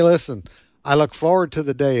 Hey, listen, I look forward to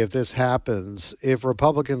the day if this happens. If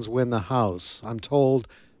Republicans win the House, I'm told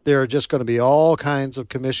there are just going to be all kinds of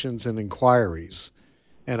commissions and inquiries.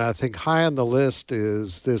 And I think high on the list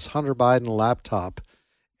is this Hunter Biden laptop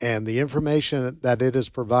and the information that it is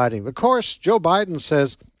providing. Of course, Joe Biden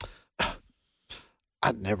says,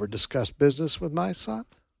 I never discussed business with my son.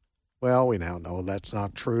 Well, we now know that's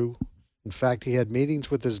not true. In fact, he had meetings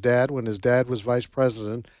with his dad when his dad was vice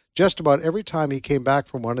president. Just about every time he came back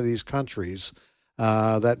from one of these countries,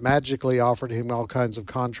 that magically offered him all kinds of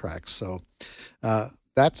contracts. So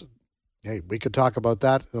we could talk about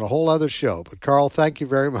that in a whole other show. But, Carl, thank you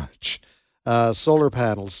very much. Solar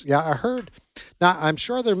panels. Yeah, I heard. Now, I'm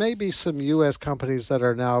sure there may be some U.S. companies that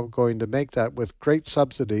are now going to make that with great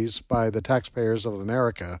subsidies by the taxpayers of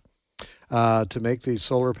America. To make these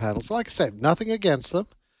solar panels. Like I said, nothing against them,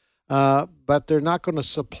 but they're not going to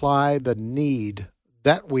supply the need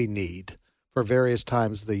that we need for various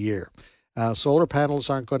times of the year. Solar panels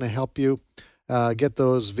aren't going to help you get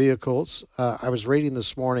those vehicles. I was reading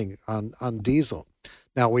this morning on diesel.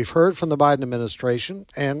 Now, we've heard from the Biden administration,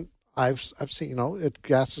 and I've seen,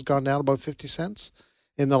 gas has gone down about 50 cents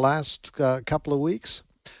in the last couple of weeks,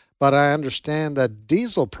 but I understand that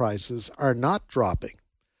diesel prices are not dropping.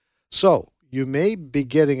 So you may be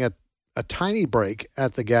getting a tiny break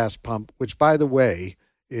at the gas pump, which, by the way,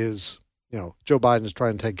 is, Joe Biden is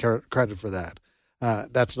trying to take credit for that.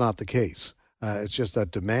 That's not the case. It's just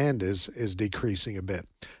that demand is decreasing a bit.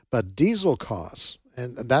 But diesel costs,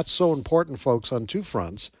 and that's so important, folks, on two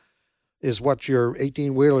fronts, is what your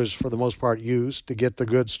 18-wheelers, for the most part, use to get the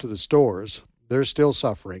goods to the stores. They're still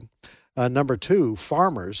suffering. Number two,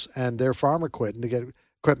 farmers and their farm equipment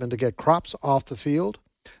to get crops off the field.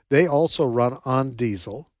 They also run on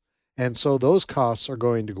diesel, and so those costs are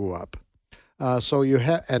going to go up. So you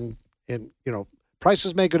have, and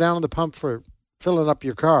prices may go down on the pump for filling up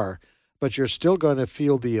your car, but you're still going to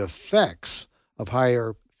feel the effects of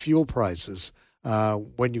higher fuel prices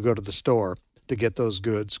when you go to the store to get those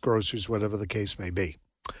goods, groceries, whatever the case may be.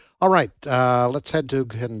 All right, let's head to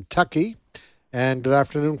Kentucky, and good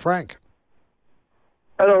afternoon, Frank.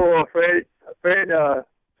 Hello, Fred. Fred,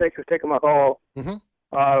 thanks for taking my call. Mm-hmm.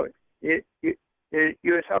 You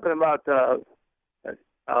were talking about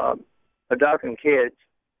adopting kids.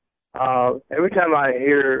 Every time I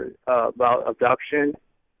hear about abduction,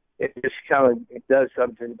 it just kind of does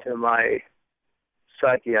something to my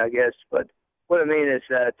psyche, I guess. But what I mean is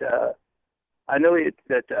that I know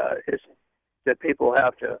that people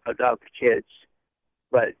have to adopt kids,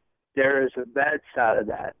 but there is a bad side of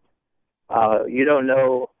that. You don't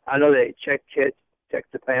know. I know they check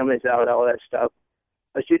the families out, all that stuff.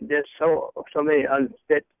 But there's so many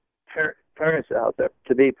unfit parents out there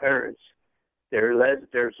to be parents. There's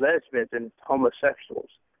lesbians and homosexuals.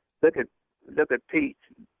 Look at Pete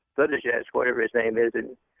Buttigieg, whatever his name is,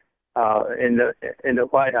 in the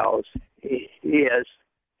White House. He's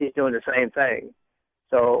doing the same thing.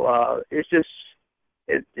 So it's just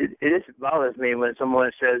it just bothers me when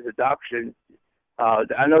someone says adoption.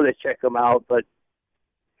 I know they check them out, but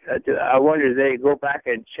I wonder if they go back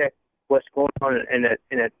and check what's going on in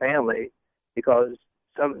that family, because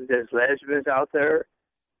there's lesbians out there.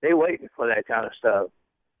 They waiting for that kind of stuff.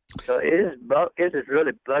 So it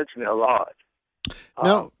really bugs me a lot.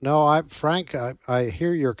 No, Frank, I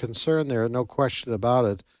hear your concern there, no question about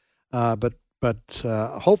it. But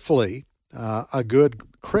hopefully a good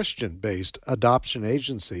Christian-based adoption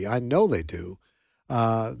agency, I know they do,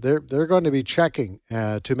 they're going to be checking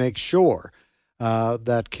to make sure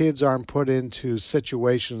that kids aren't put into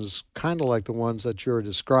situations kind of like the ones that you're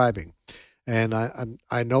describing. And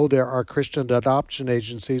I know there are Christian adoption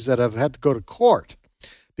agencies that have had to go to court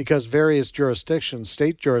because various jurisdictions,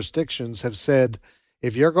 state jurisdictions, have said,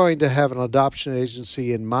 if you're going to have an adoption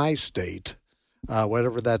agency in my state,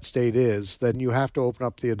 whatever that state is, then you have to open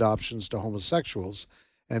up the adoptions to homosexuals.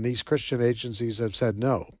 And these Christian agencies have said,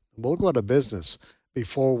 no, we'll go out of business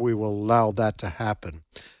before we will allow that to happen.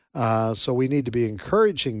 So we need to be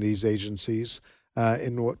encouraging these agencies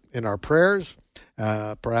in our prayers,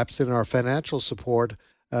 perhaps in our financial support,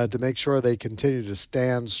 to make sure they continue to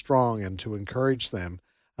stand strong and to encourage them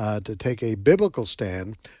to take a biblical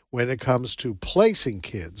stand when it comes to placing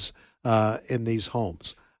kids in these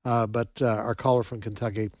homes. But our caller from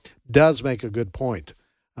Kentucky does make a good point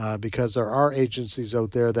because there are agencies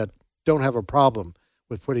out there that don't have a problem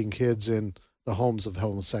with putting kids in the homes of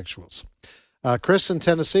homosexuals. Chris in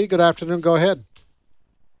Tennessee, good afternoon. Go ahead.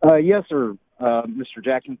 Yes, sir. Mr.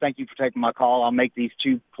 Jackson, thank you for taking my call. I'll make these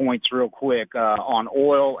 2 points real quick on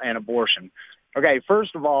oil and abortion. Okay,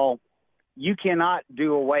 first of all, you cannot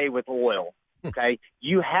do away with oil. Okay,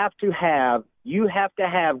 you have to have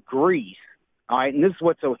grease. All right, and this is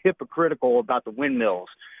what's so hypocritical about the windmills.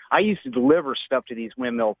 I used to deliver stuff to these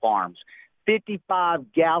windmill farms.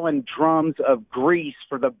 55-gallon drums of grease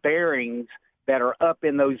for the bearings that are up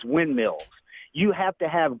in those windmills. You have to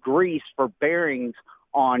have grease for bearings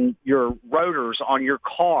on your rotors on your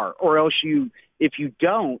car, or else if you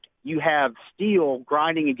don't, you have steel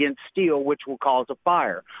grinding against steel, which will cause a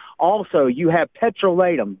fire. Also, you have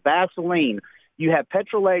petrolatum, Vaseline. You have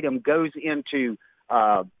petrolatum goes into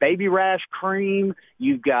baby rash cream.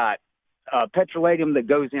 You've got petrolatum that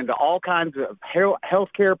goes into all kinds of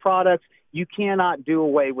healthcare products. You cannot do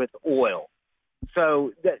away with oil.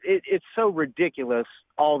 So it's so ridiculous,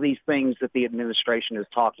 all these things that the administration is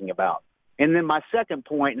talking about. And then my second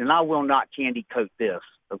point, and I will not candy coat this,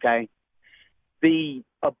 okay? The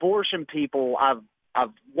abortion people, I've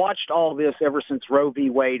watched all this ever since Roe v.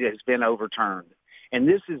 Wade has been overturned. And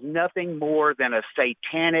this is nothing more than a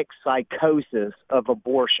satanic psychosis of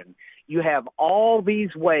abortion. You have all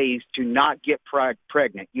these ways to not get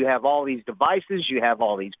pregnant. You have all these devices, you have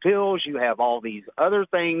all these pills, you have all these other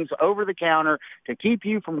things over the counter to keep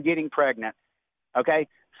you from getting pregnant. Okay?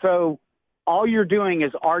 So all you're doing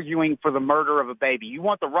is arguing for the murder of a baby. You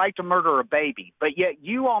want the right to murder a baby, but yet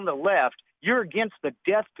you on the left, you're against the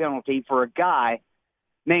death penalty for a guy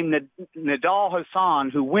named Nidal Hassan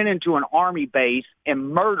who went into an army base and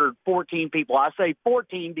murdered 14 people. I say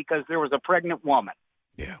 14 because there was a pregnant woman.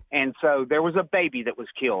 Yeah. And so there was a baby that was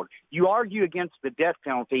killed. You argue against the death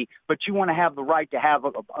penalty, but you want to have the right to have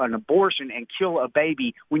an abortion and kill a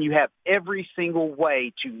baby when you have every single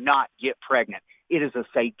way to not get pregnant. It is a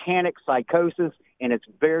satanic psychosis, and it's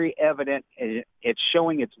very evident. And it's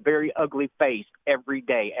showing its very ugly face every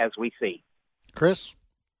day as we see. Chris,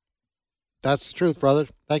 that's the truth, brother.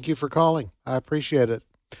 Thank you for calling. I appreciate it.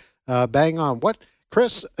 Bang on. What,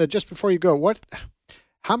 Chris? Just before you go,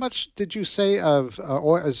 how much did you say of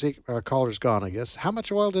oil? As caller's gone, I guess. How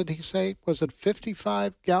much oil did he say? Was it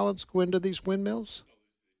 55 gallons go into these windmills?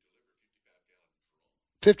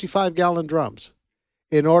 55-gallon drums.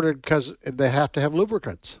 Because they have to have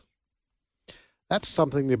lubricants. That's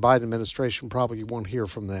something the Biden administration probably won't hear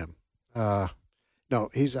from them. No,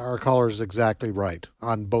 our caller is exactly right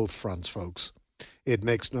on both fronts, folks. It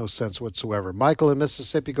makes no sense whatsoever. Michael in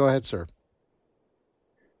Mississippi, go ahead, sir.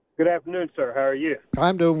 Good afternoon, sir. How are you?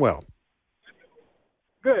 I'm doing well.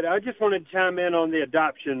 Good. I just wanted to chime in on the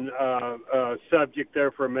adoption subject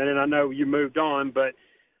there for a minute. I know you moved on, but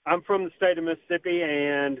I'm from the state of Mississippi,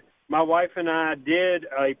 and my wife and I did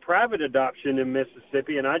a private adoption in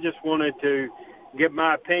Mississippi, and I just wanted to give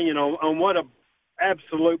my opinion on what a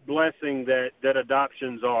absolute blessing that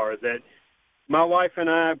adoptions are. That my wife and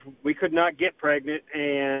I, we could not get pregnant,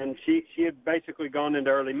 and she had basically gone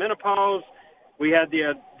into early menopause. We had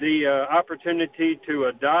the opportunity to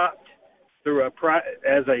adopt through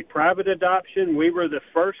as a private adoption. We were the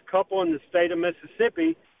first couple in the state of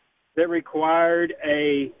Mississippi that required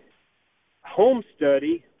a home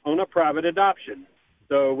study on a private adoption.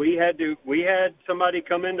 So we had somebody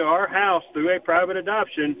come into our house through a private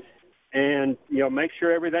adoption and, make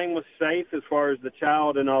sure everything was safe as far as the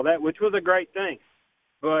child and all that, which was a great thing.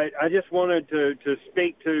 But I just wanted to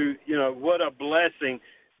speak to, what a blessing,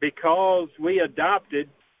 because we adopted,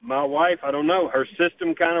 my wife, I don't know, her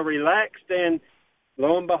system kind of relaxed, and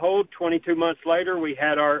lo and behold, 22 months later, we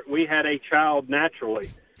had a child naturally.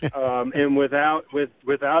 And without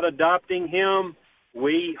adopting him,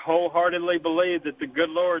 we wholeheartedly believe that the good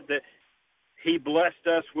Lord, that he blessed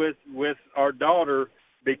us with our daughter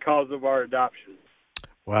because of our adoption.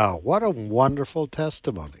 Wow, what a wonderful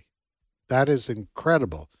testimony. That is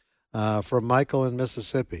incredible from Michael in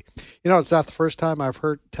Mississippi. It's not the first time I've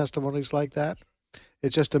heard testimonies like that.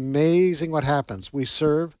 It's just amazing what happens. We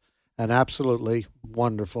serve an absolutely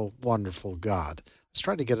wonderful, wonderful God. Let's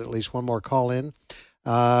try to get at least one more call in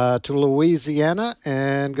to Louisiana.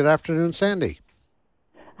 And good afternoon, Sandy.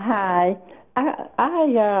 Hi.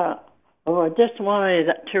 I just wanted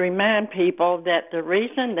to remind people that the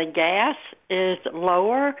reason the gas is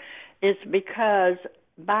lower is because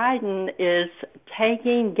Biden is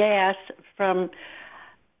taking gas from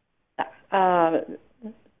the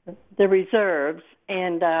reserves,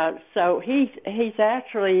 and so he's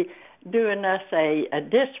actually doing us a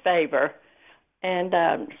disfavor, and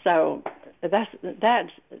so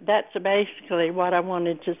that's basically what I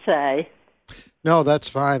wanted to say. No, that's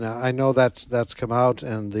fine. I know that's come out,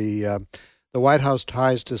 and the White House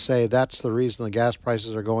tries to say that's the reason the gas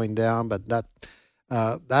prices are going down, but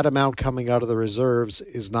that amount coming out of the reserves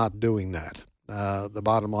is not doing that. The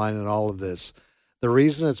bottom line in all of this, the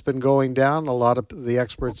reason it's been going down, a lot of the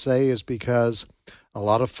experts say, is because a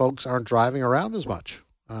lot of folks aren't driving around as much.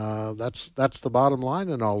 That's the bottom line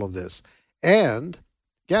in all of this, and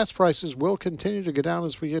gas prices will continue to go down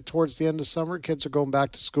as we get towards the end of summer. Kids are going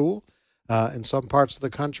back to school. In some parts of the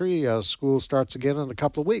country, school starts again in a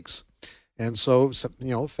couple of weeks. And so,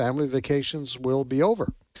 family vacations will be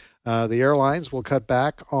over. The airlines will cut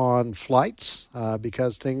back on flights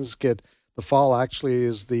because the fall actually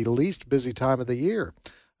is the least busy time of the year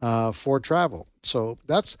for travel. So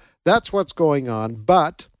that's what's going on.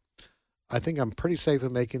 But I think I'm pretty safe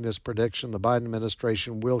in making this prediction. The Biden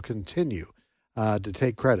administration will continue to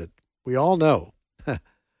take credit. We all know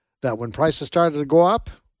that when prices started to go up,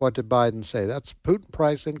 what did Biden say? That's Putin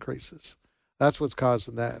price increases. That's what's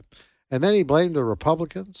causing that. And then he blamed the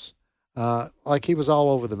Republicans like he was all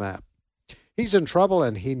over the map. He's in trouble,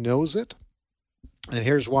 and he knows it. And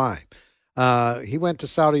here's why. He went to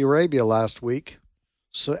Saudi Arabia last week,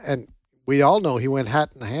 and we all know he went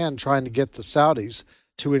hat in hand trying to get the Saudis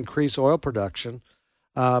to increase oil production.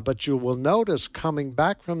 But you will notice coming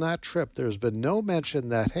back from that trip, there's been no mention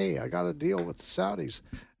that, hey, I got a deal with the Saudis.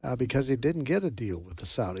 Because he didn't get a deal with the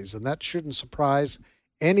Saudis. And that shouldn't surprise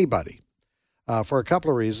anybody for a couple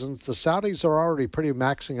of reasons. The Saudis are already pretty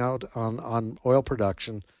maxing out on oil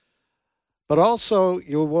production. But also,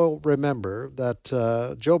 you will remember that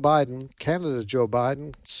Candidate Joe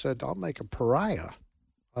Biden said, I'll make a pariah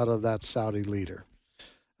out of that Saudi leader.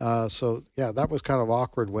 That was kind of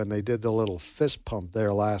awkward when they did the little fist pump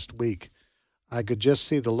there last week. I could just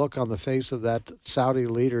see the look on the face of that Saudi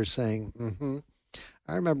leader saying,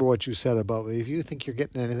 I remember what you said about me. If you think you're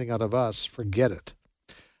getting anything out of us, forget it.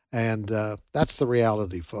 And that's the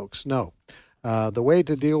reality, folks. No. The way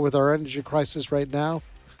to deal with our energy crisis right now,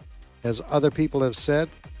 as other people have said,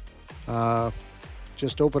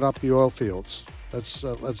 just open up the oil fields.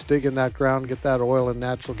 Let's dig in that ground, get that oil and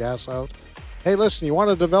natural gas out. Hey, listen, you want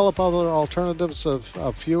to develop other alternatives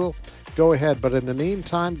of fuel? Go ahead. But in the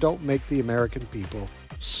meantime, don't make the American people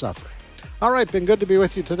suffer. All right, been good to be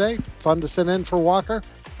with you today. Fun to sit in for Walker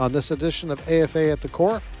on this edition of AFA at the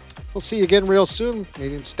Core. We'll see you again real soon.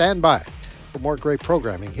 Stand by for more great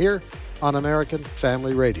programming here on American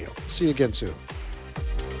Family Radio. See you again soon.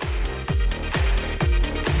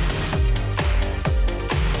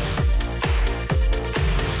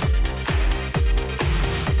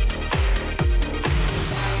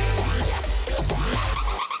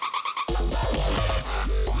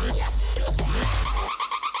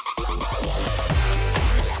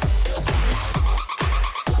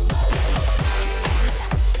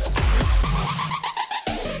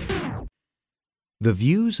 The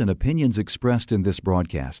views and opinions expressed in this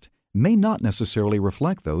broadcast may not necessarily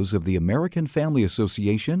reflect those of the American Family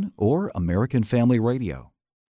Association or American Family Radio.